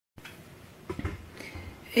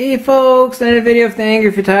Hey folks, another video of Angry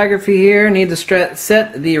Photography here. Need to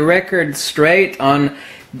set the record straight on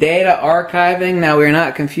data archiving. Now we're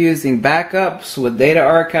not confusing backups with data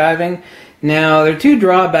archiving. Now there are two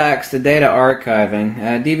drawbacks to data archiving.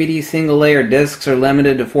 DVD single layer discs are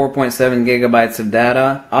limited to 4.7 gigabytes of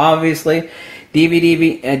data. Obviously,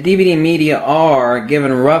 DVD media are,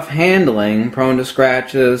 given rough handling, prone to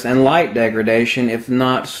scratches and light degradation if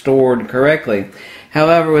not stored correctly.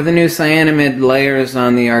 However, with the new cyanamide layers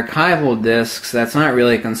on the archival discs, that's not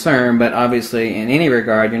really a concern, but obviously in any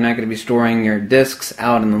regard, you're not going to be storing your discs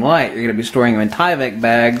out in the light. You're going to be storing them in Tyvek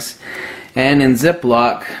bags and in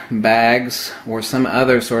Ziploc bags or some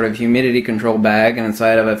other sort of humidity control bag and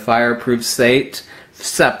inside of a fireproof safe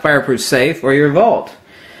or your vault.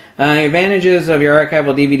 Advantages of your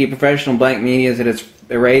archival DVD professional blank media is that it's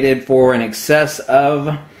rated for in excess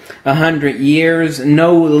of 100 years,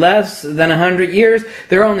 no less than 100 years.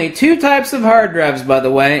 There are only two types of hard drives, by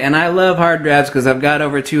the way, and I love hard drives because I've got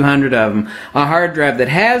over 200 of them. A hard drive that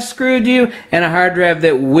has screwed you and a hard drive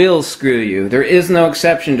that will screw you. There is no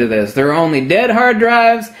exception to this. There are only dead hard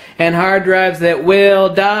drives and hard drives that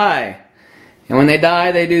will die. And when they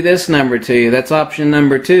die, they do this number to you. That's option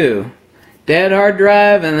number 2. Dead hard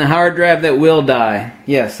drive and the hard drive that will die.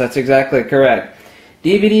 Yes, that's exactly correct.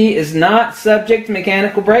 DVD is not subject to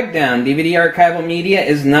mechanical breakdown. DVD archival media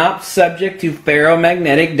is not subject to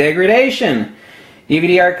ferromagnetic degradation.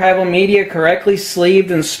 DVD archival media correctly sleeved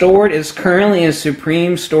and stored is currently a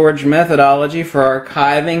supreme storage methodology for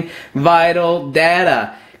archiving vital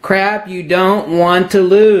data. Crap you don't want to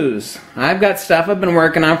lose. I've got stuff I've been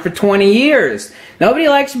working on for 20 years. Nobody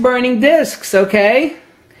likes burning discs, okay?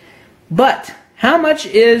 But how much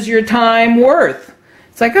is your time worth?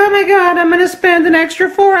 It's like, oh my god, I'm going to spend an extra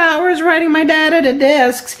 4 hours writing my data to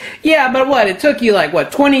disks. Yeah, but what? It took you like,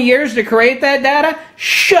 what, 20 years to create that data?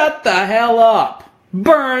 Shut the hell up.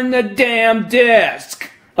 Burn the damn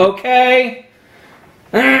disk. Okay?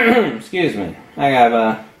 Excuse me. I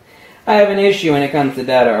have an issue when it comes to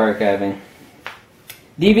data archiving.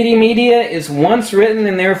 DVD media is once written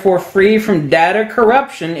and therefore free from data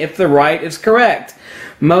corruption if the write is correct.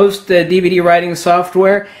 Most DVD writing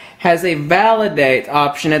software has a validate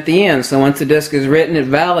option at the end. So once the disk is written, it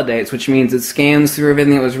validates, which means it scans through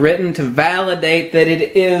everything that was written to validate that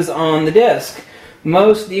it is on the disk.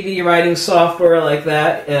 Most DVD writing software like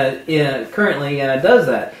that currently does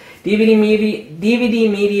that. DVD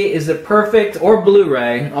media is the perfect, or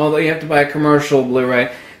Blu-ray, although you have to buy a commercial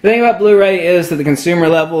Blu-ray. The thing about Blu-ray is that the consumer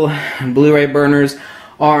level Blu-ray burners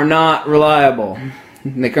are not reliable.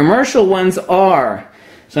 The commercial ones are.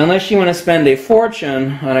 So unless you want to spend a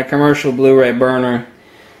fortune on a commercial Blu-ray burner,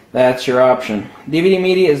 that's your option. DVD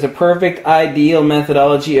media is the perfect ideal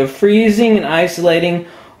methodology of freezing and isolating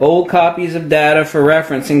old copies of data for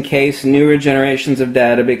reference in case newer generations of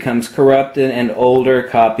data becomes corrupted and older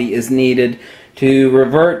copy is needed to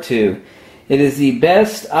revert to. It is the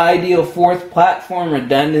best ideal fourth platform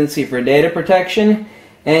redundancy for data protection,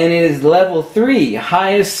 and it is level 3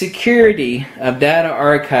 highest security of data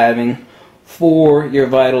archiving for your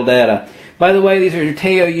vital data. By the way, these are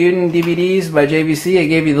Teo Uden DVDs by JVC. I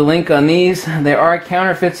gave you the link on these. There are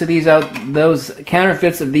counterfeits of these out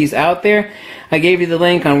there. I gave you the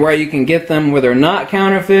link on where you can get them where they're not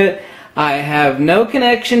counterfeit. I have no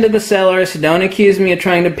connection to the seller, so don't accuse me of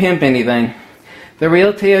trying to pimp anything. The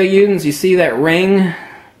real Teo Udens, you see that ring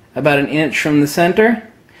about an inch from the center?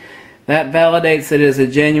 That validates that it is a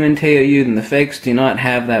genuine Teo Uden. The fakes do not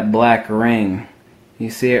have that black ring. You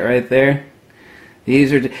see it right there?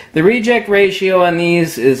 The reject ratio on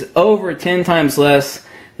these is over 10 times less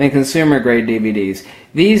than consumer grade DVDs.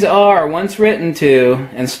 These are, once written to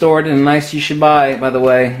and stored in a nice, you should buy, by the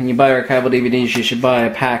way, when you buy archival DVDs, you should buy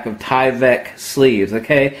a pack of Tyvek sleeves,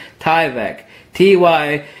 okay? Tyvek.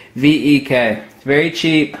 T-Y-V-E-K. It's very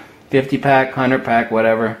cheap, 50 pack, 100 pack,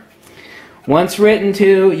 whatever. Once written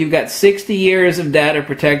to, you've got 60 years of data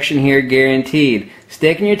protection here guaranteed.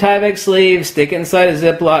 Stick in your Tyvek sleeve, stick it inside a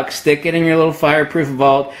Ziploc, stick it in your little fireproof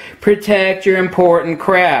vault. Protect your important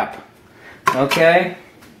crap. Okay?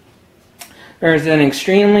 There's an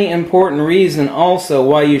extremely important reason also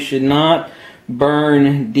why you should not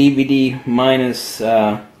burn DVD minus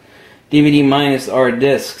R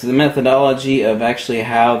discs. The methodology of actually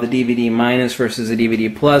how the DVD minus versus the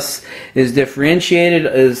DVD plus is differentiated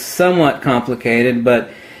is somewhat complicated,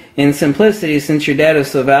 but in simplicity, since your data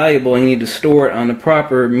is so valuable and you need to store it on the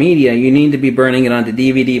proper media, you need to be burning it onto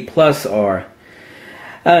DVD+R.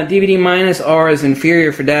 DVD-R is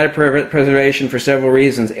inferior for data preservation for several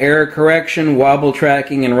reasons. Error correction, wobble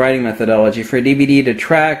tracking, and writing methodology. For a DVD to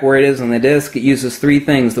track where it is on the disk, it uses three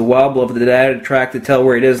things: the wobble of the data track to tell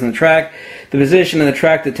where it is in the track, the position of the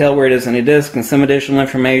track to tell where it is on the disk, and some additional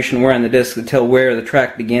information where on the disk to tell where the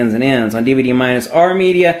track begins and ends. On DVD-R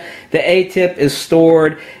media, the A-tip is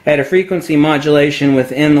stored at a frequency modulation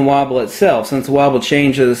within the wobble itself. Since the wobble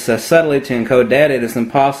changes subtly to encode data, it is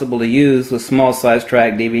impossible to use with small-size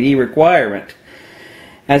track DVD requirement.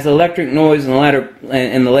 As the electric noise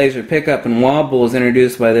in the laser pickup and wobble is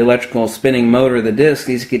introduced by the electrical spinning motor of the disc,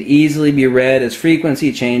 these could easily be read as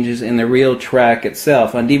frequency changes in the real track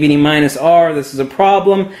itself. On DVD-R, this is a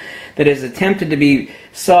problem that is attempted to be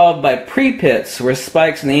solved by pre-pits, where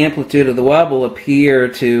spikes in the amplitude of the wobble appear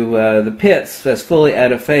to the pits as fully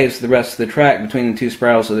out of phase with the rest of the track between the two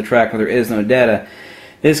spirals of the track where there is no data.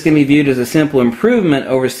 This can be viewed as a simple improvement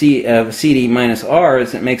over CD-R,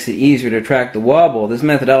 as it makes it easier to track the wobble. This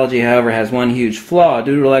methodology, however, has one huge flaw.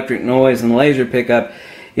 Due to electric noise and laser pickup,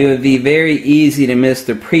 it would be very easy to miss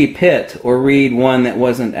the pre-pit or read one that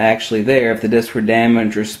wasn't actually there if the discs were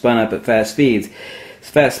damaged or spun up at fast speeds.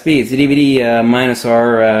 The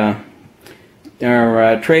DVD-R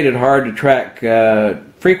are traded hard to track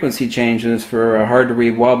frequency changes for hard to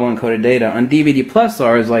read wobble encoded data. On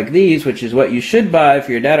DVD+Rs like these, which is what you should buy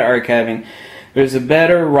for your data archiving, there's a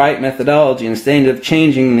better write methodology. Instead of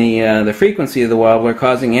changing the frequency of the wobble or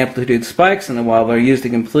causing amplitude spikes in the wobble, are used to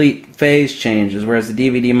complete phase changes, whereas the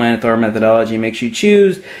DVD-R methodology makes you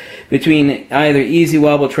choose between either easy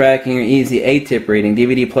wobble tracking or easy A-tip reading.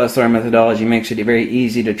 DVD+R methodology makes it very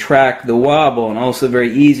easy to track the wobble and also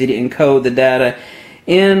very easy to encode the data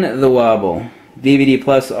in the wobble.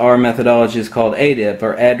 DVD+R methodology is called ADIP,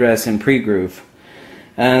 or address in pregroove.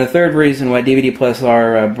 The third reason why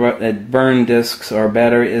DVD+R burn disks are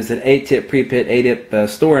better is that A-tip, pre-pit, ADIP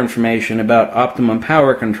store information about optimum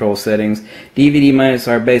power control settings.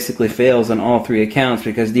 DVD-R basically fails on all three accounts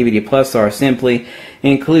because DVD+R simply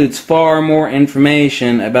includes far more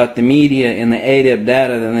information about the media in the ADIP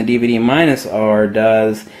data than the DVD-R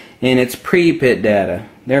does in its pre-pit data.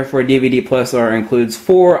 Therefore, DVD+R includes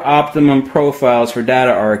 4 optimum profiles for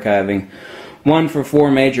data archiving, one for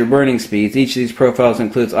 4 major burning speeds. Each of these profiles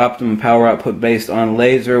includes optimum power output based on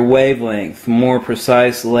laser wavelength, more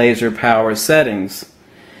precise laser power settings,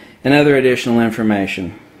 and other additional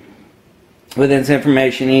information. With this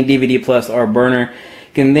information, any DVD+R burner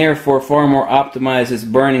can therefore far more optimize its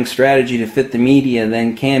burning strategy to fit the media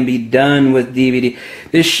than can be done with DVD.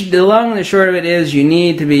 The long and the short of it is you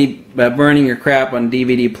need to be burning your crap on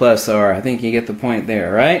DVD+R. I think you get the point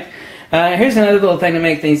there, right? Here's another little thing to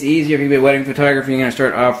make things easier. If you've been wedding photography, you're going to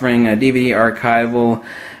start offering DVD archival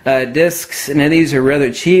discs. Now these are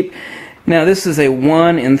rather cheap. Now this is a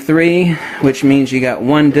 1 in 3, which means you got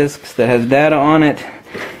 1 disc that has data on it,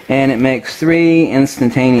 and it makes 3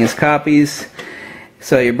 instantaneous copies.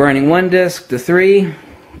 So you're burning 1 disc to 3.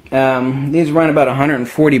 These run about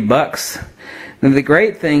 $140. Now the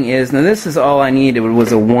great thing is, now this is all I needed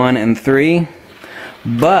was a 1 in 3.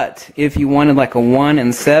 But if you wanted like a 1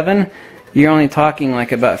 in 7, you're only talking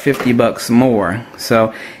like about $50 more.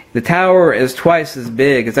 So the tower is twice as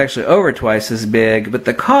big. It's actually over twice as big, but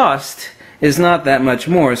the cost is not that much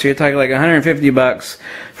more. So you're talking like $150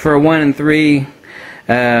 for a 1 in 3.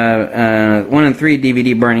 1 in 3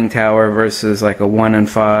 DVD burning tower versus like a 1 in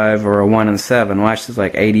 5 or a 1 in 7. Watch, this is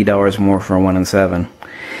like $80 more for a 1 in 7.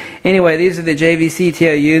 Anyway, these are the JVC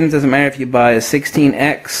TO units. Doesn't matter if you buy a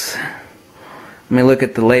 16X. Let me look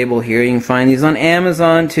at the label here. You can find these on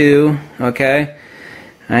Amazon too. Okay,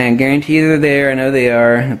 I guarantee you they're there. I know they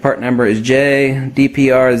are. The part number is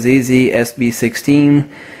JDPRZZSB16.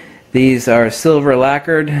 These are silver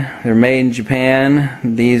lacquered. They're made in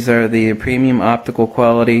Japan. These are the premium optical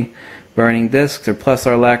quality burning discs. They're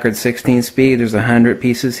 +R lacquered 16 speed. There's 100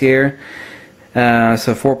 pieces here.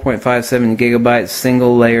 So 4.57 gigabytes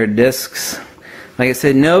single layer discs. Like I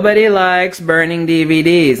said, nobody likes burning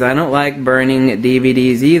DVDs. I don't like burning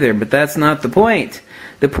DVDs either, but that's not the point.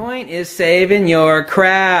 The point is saving your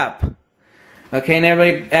crap. Okay, and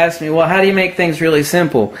everybody asks me, well, how do you make things really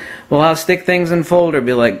simple? Well, I'll stick things in folder,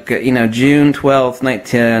 be like, June 12th,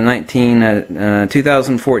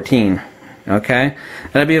 2014. Okay?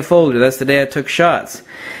 That'll be a folder. That's the day I took shots.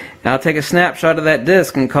 I'll take a snapshot of that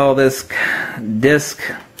disc and call this disc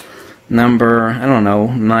number, I don't know,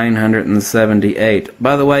 978.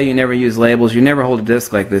 By the way, you never use labels. You never hold a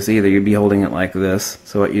disc like this either. You'd be holding it like this.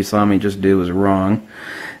 So what you saw me just do was wrong.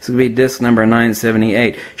 This will be disk number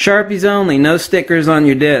 978. Sharpies only, no stickers on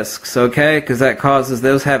your discs, okay? Because that causes,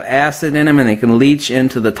 those have acid in them and they can leach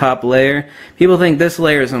into the top layer. People think this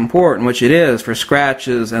layer is important, which it is for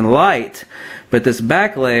scratches and light. But this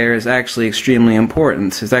back layer is actually extremely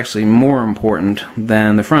important. It's actually more important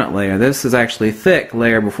than the front layer. This is actually a thick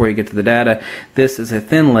layer before you get to the data. This is a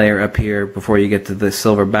thin layer up here before you get to the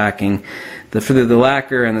silver backing. The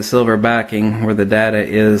lacquer and the silver backing where the data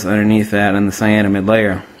is underneath that and the cyanamide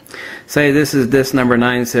layer. Say this is disk number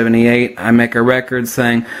 978. I make a record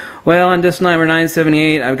saying, well, on disk number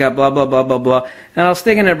 978, I've got blah, blah, blah, blah, blah. And I'll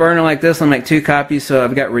stick in a burner like this. I'll make 2 copies, so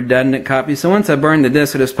I've got redundant copies. So once I burn the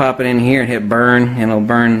disk, I just pop it in here and hit burn, and it'll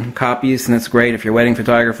burn copies, and it's great if you're a wedding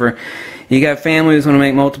photographer. You got families who want to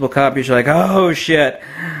make multiple copies. You're like, oh, shit,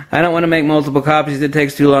 I don't want to make multiple copies. It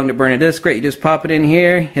takes too long to burn a disk. Great, you just pop it in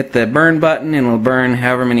here, hit the burn button, and it'll burn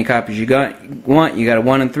however many copies you want. You got a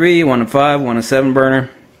 1 and 3, 1 and 5, 1 and 7 burner.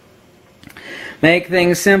 Make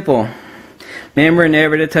things simple. Remember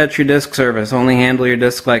never to touch your disk surface. Only handle your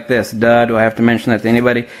disk like this. Duh, do I have to mention that to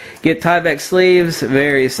anybody? Get Tyvek sleeves.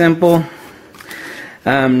 Very simple.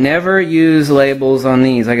 Never use labels on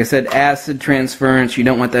these. Like I said, acid transference. You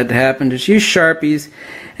don't want that to happen. Just use Sharpies.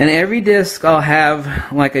 And every disk I'll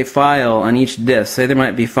have like a file on each disk. Say there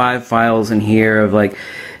might be 5 files in here of like,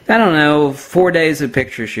 I don't know, 4 days of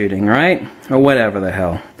picture shooting, right? Or whatever the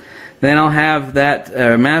hell. Then I'll have that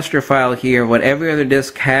master file here, what every other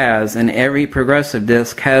disk has, and every progressive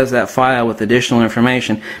disk has that file with additional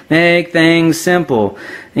information. Make things simple.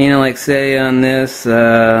 You know, like say on this,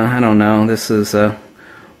 I don't know, this is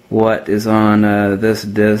what is on this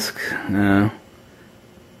disk. There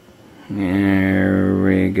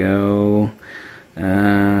we go.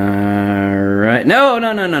 Right. No.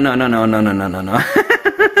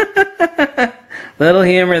 Little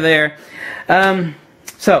humor there.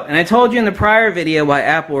 So, and I told you in the prior video why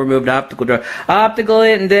Apple removed optical drive. Optical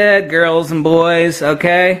isn't dead, girls and boys,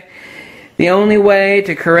 okay? The only way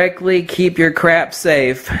to correctly keep your crap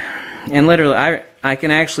safe, and literally, I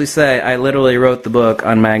can actually say I literally wrote the book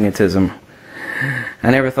on magnetism.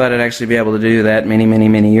 I never thought I'd actually be able to do that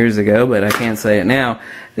many years ago, but I can't say it now.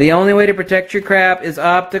 The only way to protect your crap is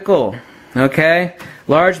optical, okay?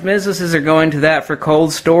 Large businesses are going to that for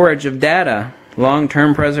cold storage of data.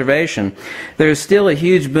 Long-term preservation. There's still a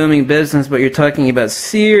huge booming business, but you're talking about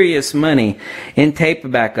serious money in tape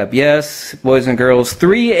backup. Yes, boys and girls,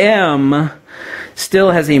 3M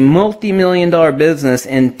still has a multi-million-dollar business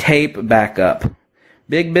in tape backup.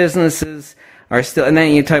 Big businesses are still, and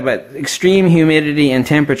then you talk about extreme humidity and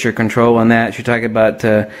temperature control on that. You're talking about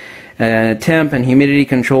temp and humidity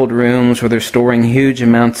controlled rooms where they're storing huge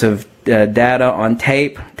amounts of data on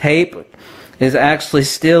tape. Tape is actually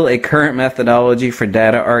still a current methodology for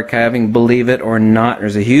data archiving, believe it or not.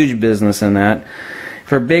 There's a huge business in that.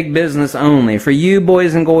 For big business only. For you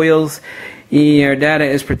boys and girls, your data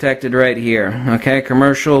is protected right here. Okay,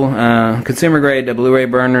 commercial, consumer grade Blu-ray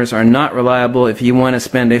burners are not reliable. If you want to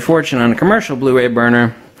spend a fortune on a commercial Blu-ray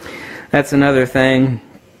burner, that's another thing.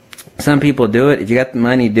 Some people do it. If you got the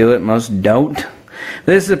money, do it. Most don't.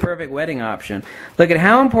 This is a perfect wedding option. Look at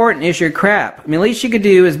how important is your crap. I mean, the least you could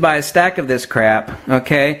do is buy a stack of this crap,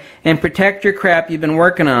 okay, and protect your crap you've been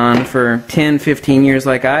working on for 10, 15 years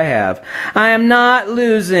like I have. I am not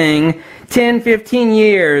losing 10, 15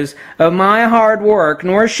 years of my hard work,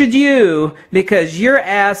 nor should you, because your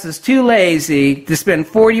ass is too lazy to spend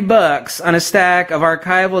 40 bucks on a stack of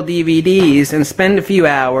archival DVDs and spend a few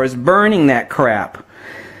hours burning that crap.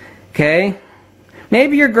 Okay?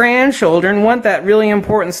 Maybe your grandchildren want that really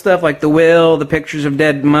important stuff like the will, the pictures of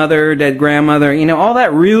dead mother, dead grandmother, you know, all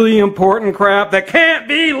that really important crap that can't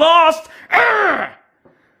be lost. Urgh!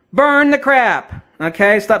 Burn the crap.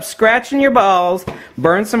 Okay? Stop scratching your balls.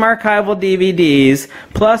 Burn some archival DVDs,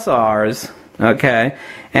 plus ours. Okay?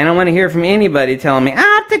 And I want to hear from anybody telling me,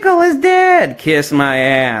 optical is dead. Kiss my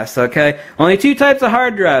ass, okay? Only 2 types of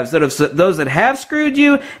hard drives. Those that have screwed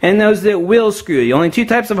you and those that will screw you. Only 2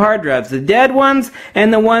 types of hard drives. The dead ones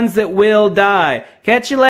and the ones that will die. Catch you later.